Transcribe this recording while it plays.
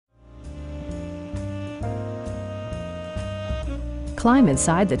Climb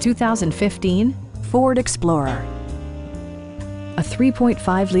inside the 2015 Ford Explorer. A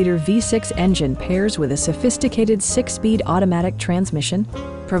 3.5-liter V6 engine pairs with a sophisticated 6-speed automatic transmission,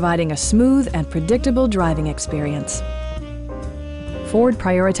 providing a smooth and predictable driving experience. Ford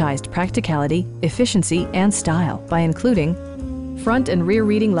prioritized practicality, efficiency, and style by including front and rear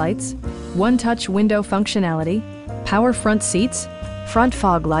reading lights, one-touch window functionality, power front seats, front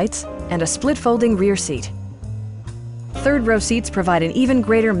fog lights, and a split-folding rear seat. Third-row seats provide an even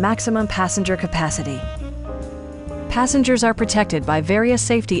greater maximum passenger capacity. Passengers are protected by various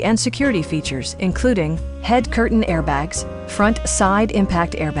safety and security features, including head curtain airbags, front side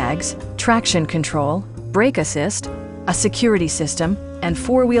impact airbags, traction control, brake assist, a security system, and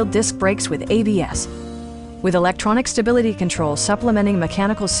four-wheel disc brakes with ABS. With electronic stability control supplementing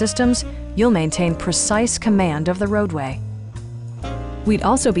mechanical systems, you'll maintain precise command of the roadway. We'd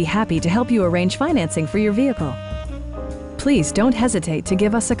also be happy to help you arrange financing for your vehicle. Please don't hesitate to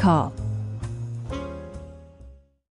give us a call.